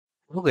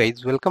Hello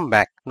guys, welcome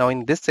back. Now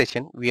in this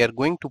session, we are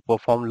going to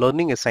perform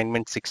learning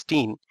assignment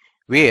 16,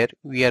 where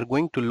we are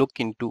going to look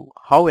into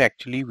how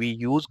actually we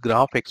use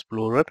Graph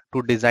Explorer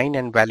to design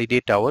and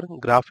validate our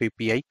Graph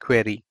API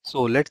query.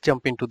 So let's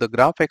jump into the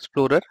Graph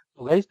Explorer.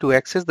 So guys, to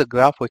access the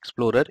Graph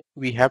Explorer,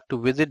 we have to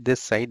visit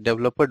this site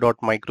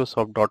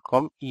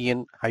developer.microsoft.com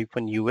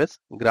en-us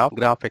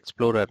Graph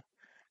Explorer.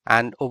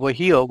 And over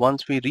here,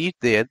 once we reach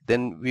there,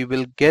 then we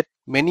will get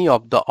many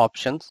of the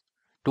options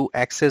to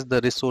access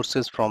the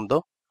resources from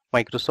the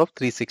Microsoft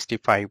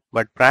 365.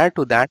 But prior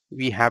to that,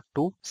 we have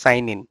to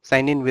sign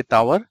in with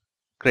our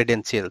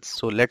credentials.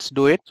 So let's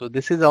do it. So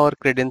this is our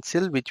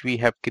credential which we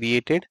have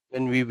created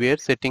when we were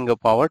setting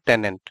up our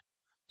tenant.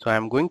 So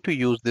I'm going to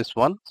use this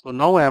one. So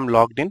now I am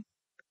logged in.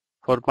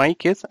 For my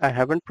case, I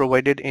haven't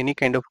provided any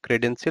kind of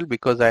credential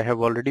because I have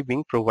already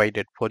been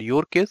provided. For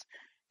your case,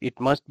 it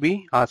must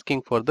be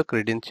asking for the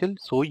credential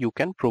so you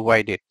can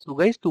provide it. So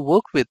guys, to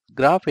work with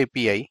Graph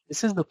API,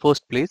 this is the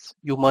first place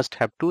you must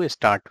have to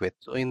start with.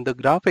 So in the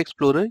Graph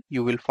Explorer,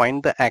 you will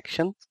find the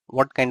actions,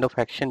 what kind of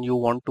action you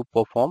want to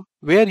perform,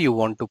 where you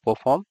want to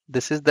perform.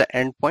 This is the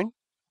endpoint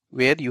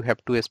where you have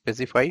to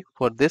specify.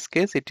 For this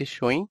case, it is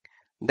showing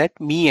that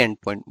me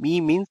endpoint.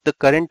 Me means the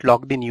current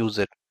logged in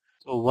user.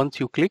 So once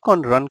you click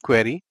on run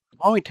query,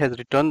 now it has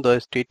returned the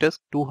status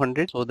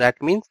 200. So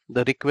that means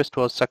the request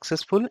was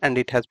successful and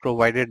it has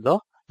provided the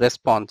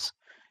response.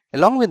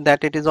 Along with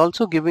that, it is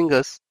also giving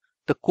us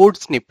the code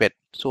snippet.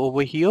 So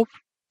over here,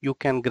 you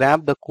can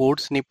grab the code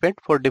snippet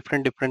for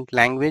different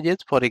languages.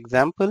 For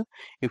example,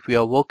 if you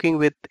are working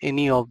with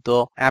any of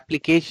the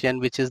application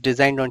which is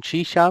designed on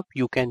C#,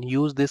 you can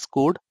use this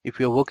code. If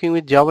you're working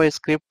with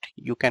JavaScript,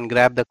 you can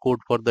grab the code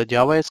for the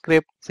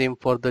JavaScript. Same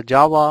for the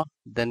Java.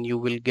 Then you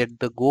will get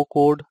the Go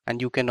code,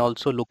 and you can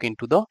also look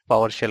into the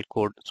PowerShell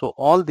code. So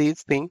all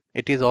these things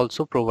it is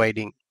also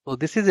providing. So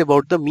this is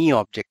about the me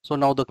object. So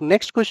now the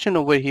next question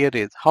over here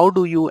is, how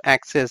do you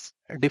access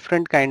a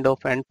different kind of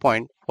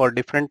endpoint for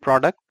different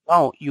product?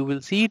 Now you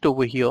will see it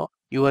over here.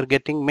 You are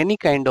getting many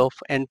kind of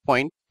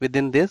endpoint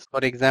within this.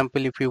 For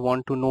example, if you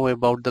want to know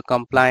about the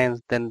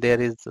compliance, then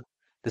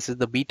this is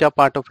the beta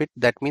part of it.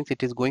 That means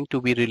it is going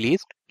to be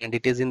released and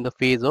it is in the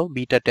phase of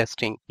beta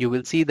testing. You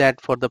will see that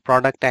for the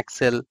product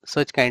Excel,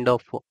 such kind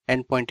of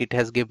endpoint it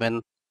has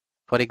given.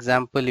 For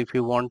example, if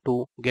you want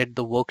to get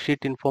the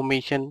worksheet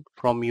information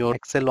from your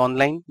Excel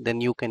online,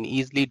 then you can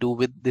easily do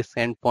with this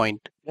endpoint.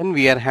 Then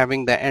we are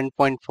having the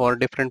endpoint for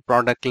different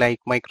product like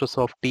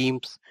Microsoft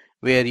Teams,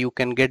 where you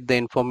can get the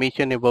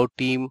information about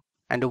team.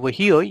 And over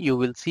here, you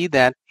will see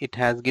that it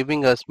has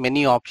giving us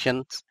many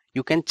options.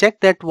 You can check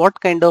that what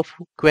kind of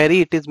query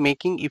it is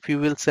making. If you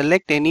will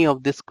select any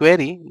of this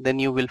query, then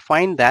you will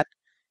find that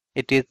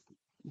it is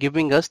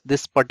giving us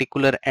this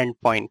particular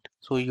endpoint.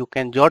 So you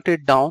can jot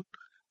it down,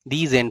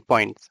 these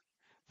endpoints.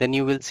 Then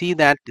you will see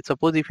that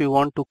suppose if you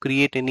want to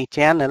create any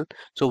channel,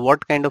 so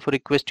what kind of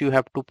request you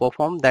have to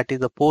perform, that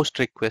is a post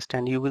request,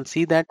 and you will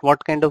see that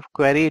what kind of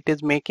query it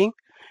is making.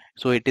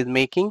 So it is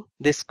making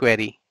this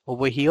query.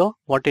 Over here,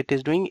 what it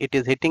is doing, it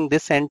is hitting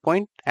this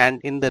endpoint,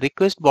 and in the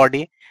request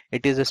body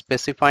it is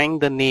specifying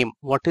the name,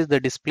 what is the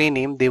display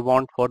name they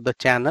want for the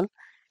channel,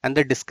 and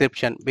the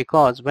description.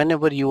 Because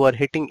whenever you are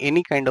hitting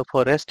any kind of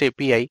a REST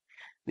API,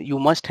 you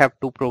must have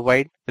to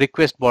provide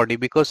request body,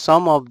 because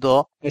some of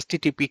the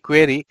HTTP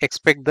query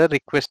expect the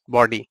request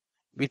body,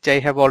 which I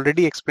have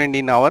already explained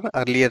in our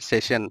earlier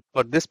session.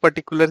 For this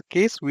particular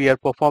case, we are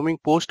performing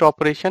post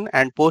operation,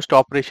 and post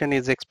operation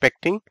is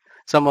expecting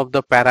some of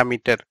the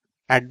parameter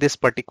at this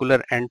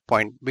particular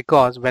endpoint,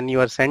 because when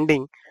you are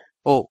sending,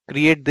 oh,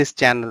 create this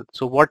channel,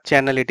 so what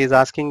channel it is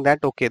asking,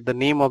 that okay, the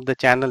name of the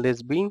channel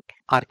is being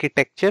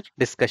architecture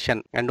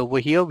discussion, and over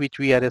here which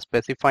we are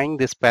specifying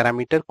this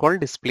parameter called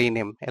display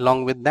name.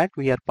 Along with that,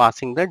 we are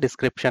passing the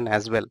description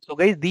as well. So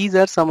guys, these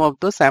are some of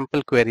the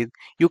sample queries.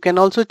 You can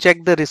also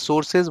check the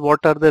resources,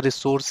 what are the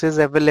resources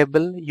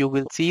available. You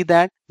will see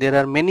that there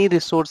are many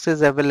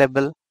resources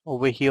available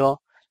over here,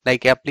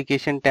 like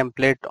application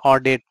template,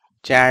 audit,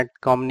 chat,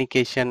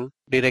 communication,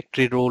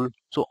 directory role.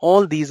 So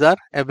all these are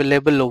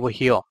available over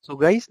here. So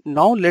guys,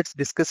 now let's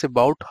discuss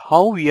about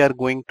how we are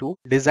going to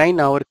design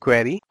our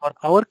query. For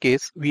our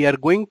case, we are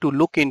going to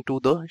look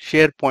into the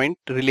SharePoint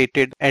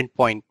related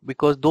endpoint,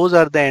 because those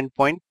are the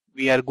endpoint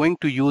we are going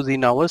to use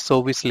in our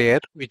service layer,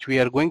 which we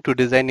are going to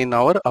design in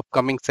our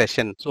upcoming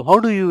session. So how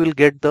do you will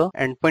get the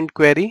endpoint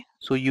query?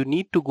 So you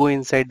need to go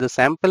inside the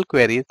sample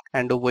queries,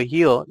 and over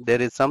here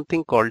there is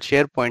something called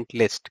SharePoint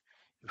list.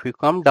 If you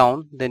come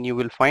down, then you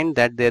will find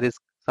that there is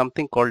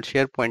something called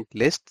SharePoint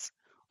lists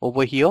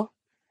over here,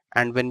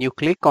 and when you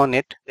click on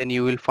it, then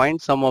you will find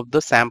some of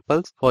the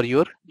samples for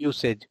your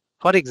usage.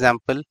 For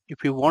example,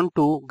 if you want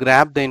to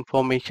grab the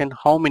information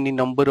how many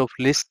number of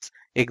lists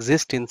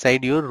exist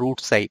inside your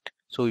root site,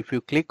 so if you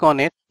click on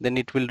it, then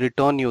it will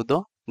return you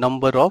the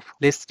number of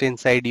lists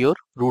inside your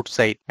root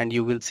site, and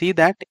you will see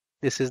that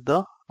this is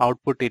the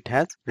output it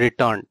has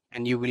returned.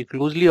 And you will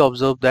closely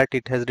observe that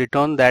it has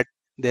returned that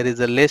there is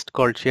a list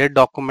called shared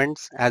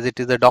documents, as it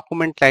is a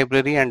document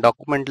library, and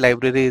document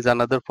library is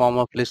another form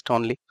of list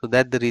only. So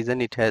that's the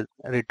reason it has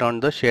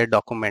returned the shared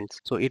documents.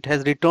 So it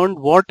has returned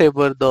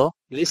whatever the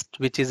list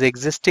which is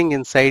existing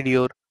inside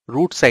your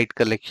root site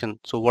collection.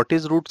 So what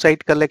is root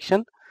site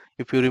collection?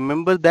 If you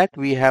remember that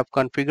we have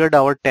configured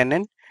our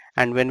tenant,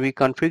 and when we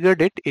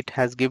configured it, it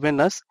has given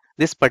us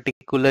this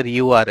particular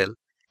URL,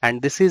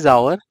 and this is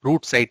our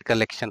root site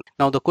collection.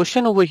 Now the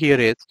question over here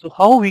is, so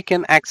how we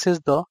can access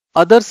the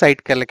other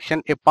site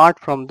collection apart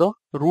from the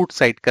root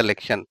site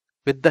collection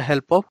with the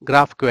help of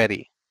graph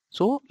query?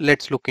 So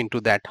let's look into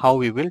that, how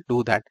we will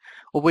do that.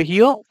 Over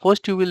here,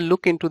 first you will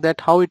look into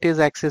that how it is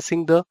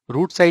accessing the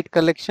root site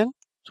collection.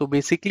 So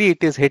basically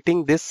it is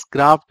hitting this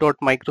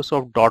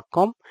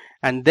graph.microsoft.com,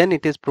 and then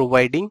it is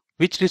providing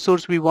which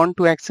resource we want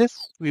to access.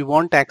 We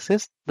want to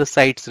access the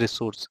sites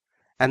resource,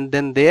 and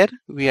then there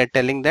we are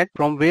telling that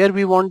from where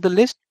we want the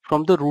list,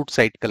 from the root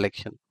site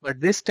collection.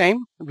 But this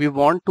time we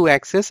want to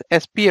access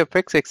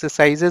SPFX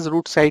exercises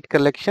root site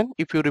collection.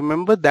 If you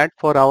remember that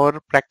for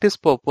our practice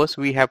purpose,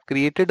 we have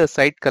created a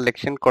site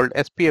collection called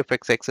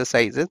SPFX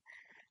exercises,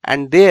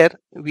 and there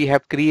we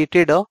have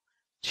created a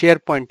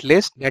SharePoint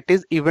list that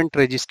is event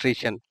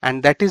registration,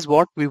 and that is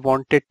what we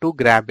wanted to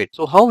grab it.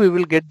 So how we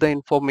will get the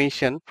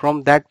information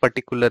from that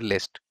particular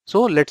list?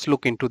 So let's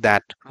look into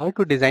that. Prior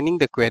to designing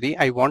the query,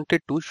 I wanted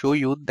to show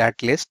you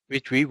that list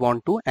which we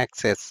want to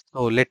access.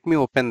 So let me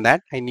open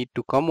that. I need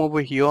to come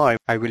over here.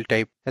 I will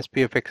type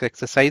SPFX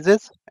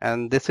exercises,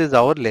 and this is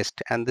our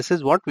list, and this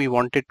is what we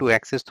wanted to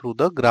access through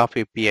the Graph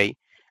API,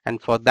 and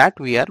for that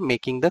we are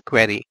making the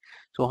query.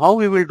 So how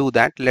we will do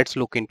that? Let's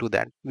look into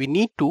that. We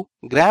need to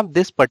grab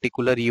this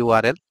particular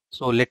URL.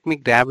 So let me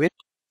grab it.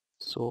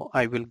 So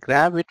I will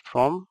grab it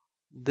from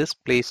this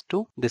place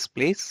to this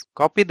place,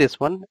 copy this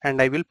one, and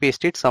I will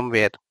paste it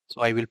somewhere.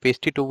 So I will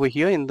paste it over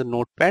here in the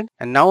notepad,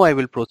 and now I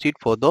will proceed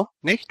further.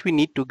 Next we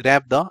need to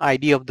grab the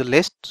ID of the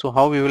list. So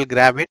how we will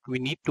grab it? We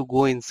need to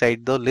go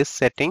inside the list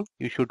setting.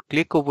 You should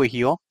click over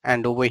here,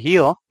 and over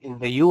here in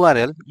the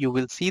URL you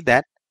will see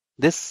that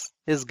this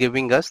is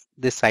giving us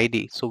this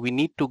ID. So we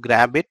need to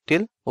grab it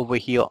till over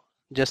here.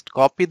 Just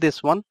copy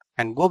this one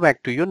and go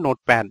back to your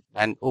notepad,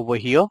 and over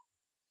here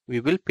we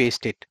will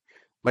paste it.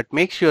 But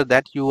make sure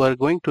that you are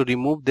going to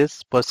remove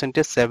this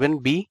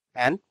 %7b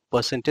and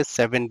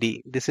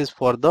 %7d. This is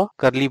for the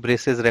curly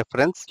braces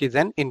reference, which is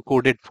an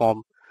encoded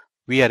form.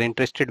 We are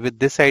interested with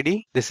this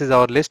ID. This is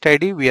our list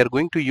ID. We are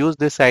going to use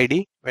this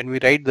ID when we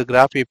write the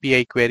Graph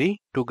API query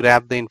to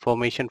grab the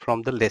information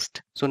from the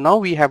list. So now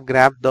we have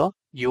grabbed the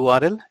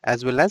URL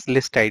as well as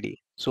list ID.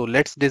 So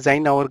let's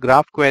design our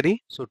graph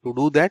query. So to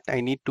do that, I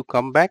need to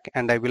come back,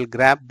 and I will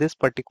grab this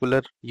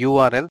particular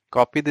URL,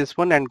 copy this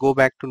one and go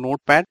back to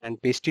notepad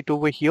and paste it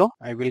over here.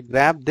 I will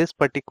grab this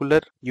particular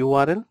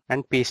URL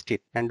and paste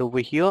it, and over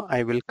here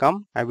I will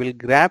come, I will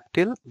grab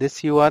till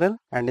this URL,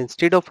 and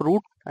instead of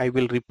root I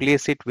will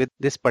replace it with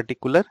this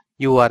particular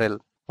URL.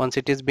 Once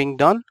it is being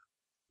done,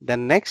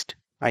 then next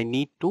I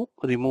need to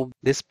remove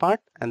this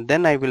part, and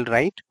then I will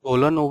write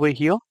colon over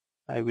here.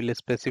 I will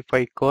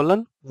specify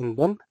colon, and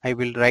then I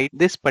will write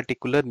this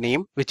particular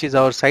name, which is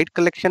our site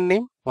collection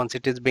name. Once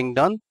it is being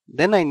done,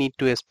 then I need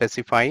to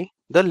specify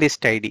the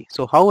list ID.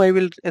 So how I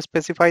will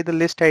specify the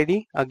list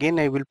ID? Again,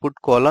 I will put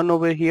colon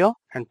over here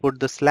and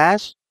put the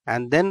slash,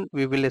 and then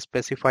we will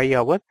specify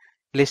our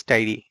list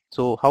ID.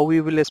 So how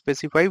we will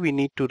specify? We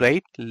need to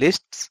write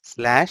lists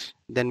slash,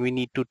 then we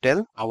need to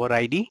tell our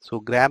ID. So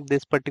grab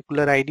this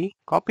particular ID,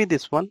 copy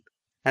this one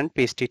and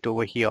paste it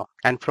over here.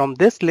 And from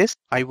this list,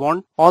 I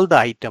want all the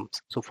items.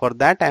 So for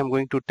that, I am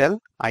going to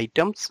tell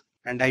items,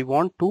 and I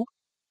want to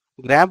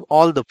grab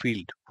all the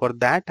field. For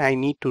that, I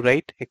need to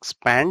write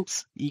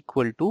expands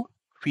equal to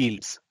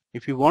fields.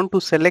 If you want to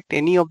select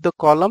any of the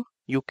column,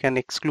 you can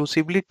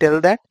exclusively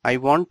tell that I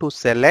want to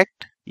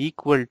select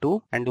equal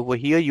to, and over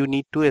here you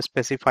need to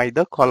specify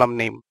the column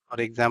name.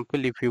 For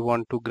example, if you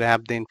want to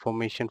grab the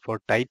information for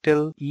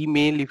title,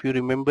 email, if you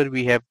remember,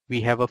 we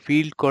have a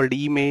field called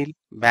email,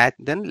 batch,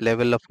 then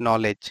level of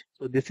knowledge.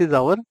 So this is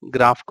our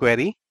graph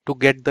query to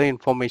get the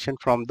information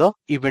from the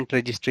event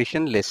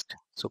registration list.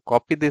 So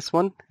copy this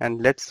one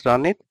and let's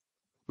run it.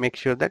 Make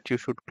sure that you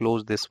should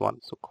close this one.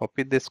 So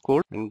copy this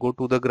code and go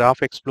to the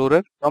Graph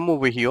Explorer, come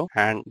over here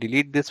and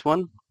delete this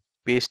one,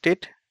 paste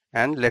it,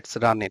 and let's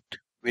run it.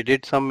 We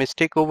did some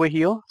mistake over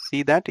here.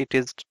 See that it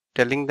is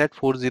telling that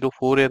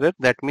 404 error.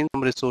 That means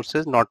some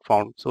resources not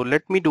found. So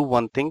let me do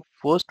one thing.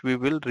 First we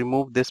will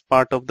remove this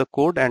part of the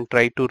code and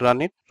try to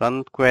run it.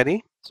 Run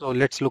query. So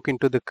let's look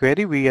into the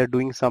query. We are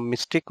doing some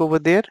mistake over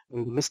there.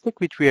 And the mistake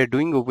which we are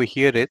doing over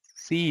here is,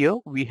 see here,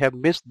 we have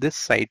missed this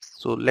site.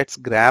 So let's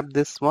grab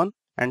this one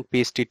and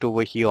paste it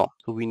over here.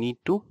 So we need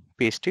to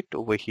paste it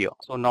over here.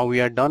 So now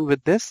we are done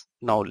with this.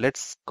 Now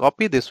let's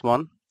copy this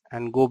one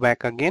and go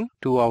back again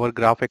to our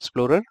Graph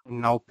Explorer.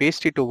 Now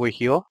paste it over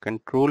here,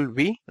 Control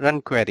V,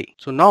 run query.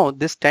 So now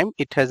this time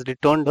it has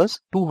returned us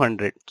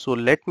 200. So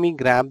let me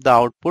grab the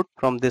output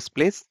from this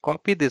place,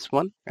 copy this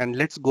one, and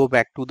let's go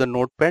back to the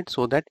notepad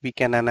so that we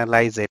can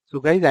analyze it. So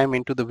guys, I'm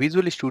into the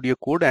Visual Studio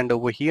Code, and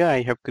over here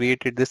I have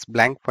created this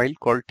blank file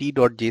called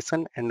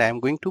t.json, and I'm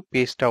going to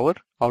paste our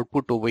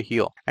output over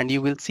here, and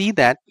you will see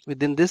that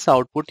within this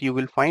output you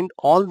will find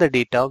all the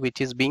data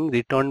which is being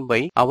returned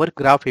by our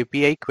Graph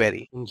API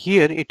query. And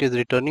here it is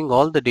returning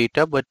all the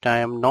data, but I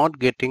am not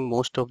getting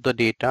most of the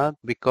data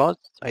because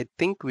I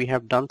think we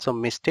have done some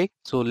mistake.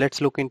 So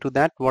let's look into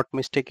that, what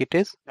mistake it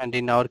is. And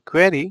in our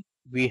query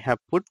we have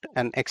put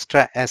an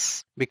extra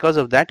s. Because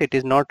of that it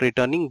is not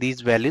returning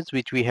these values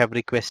which we have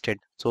requested.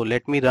 So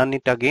let me run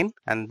it again,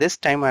 and this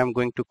time I am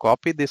going to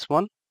copy this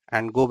one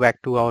and go back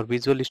to our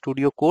Visual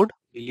Studio Code,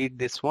 delete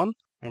this one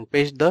and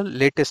paste the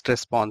latest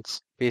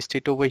response. Paste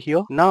it over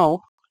here.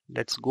 Now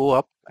let's go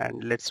up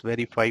and let's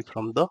verify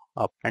from the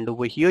up. And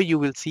over here you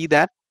will see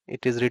that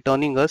it is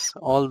returning us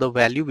all the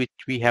value which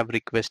we have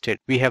requested.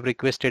 We have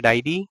requested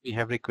ID, we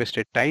have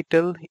requested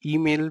title,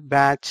 email,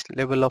 batch,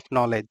 level of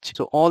knowledge.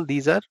 So all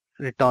these are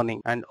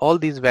returning and all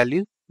these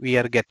values we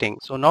are getting.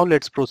 So now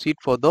let's proceed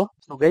further.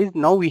 So guys,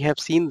 now we have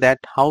seen that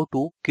how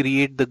to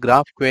create the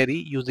graph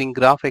query using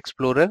Graph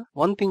Explorer.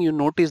 One thing you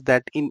notice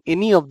that in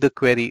any of the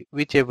query,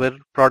 whichever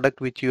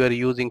product which you are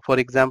using, for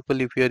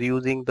example, if you are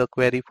using the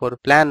query for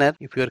planner,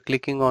 if you are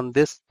clicking on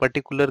this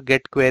particular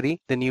get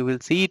query, then you will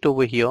see it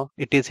over here.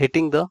 It is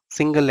hitting the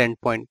single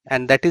endpoint,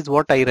 and that is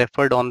what I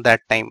referred on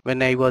that time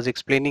when I was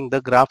explaining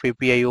the Graph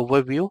API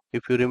overview.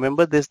 If you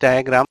remember this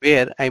diagram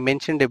where I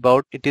mentioned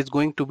about it is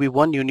going to be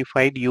one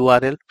unified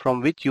URL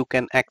from which you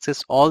can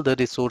access all the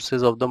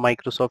resources of the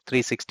Microsoft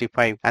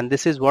 365, and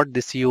this is what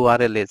this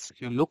URL is.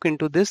 If you look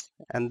into this,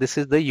 and this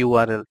is the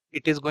URL,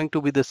 it is going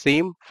to be the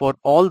same for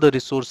all the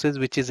resources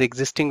which is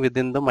existing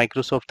within the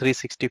Microsoft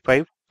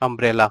 365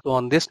 umbrella. So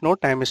on this note,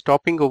 I am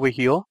stopping over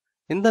here.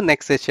 In the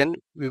next session,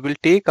 we will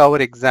take our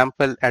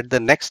example at the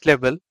next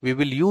level. We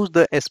will use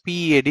the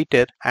SPE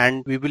editor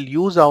and we will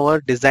use our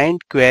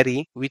designed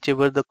query,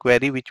 whichever the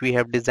query which we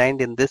have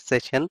designed in this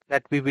session,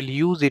 that we will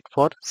use it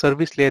for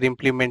service layer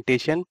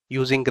implementation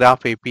using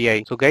Graph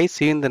API. So guys,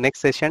 see you in the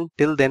next session.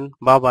 Till then,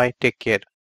 bye bye, take care.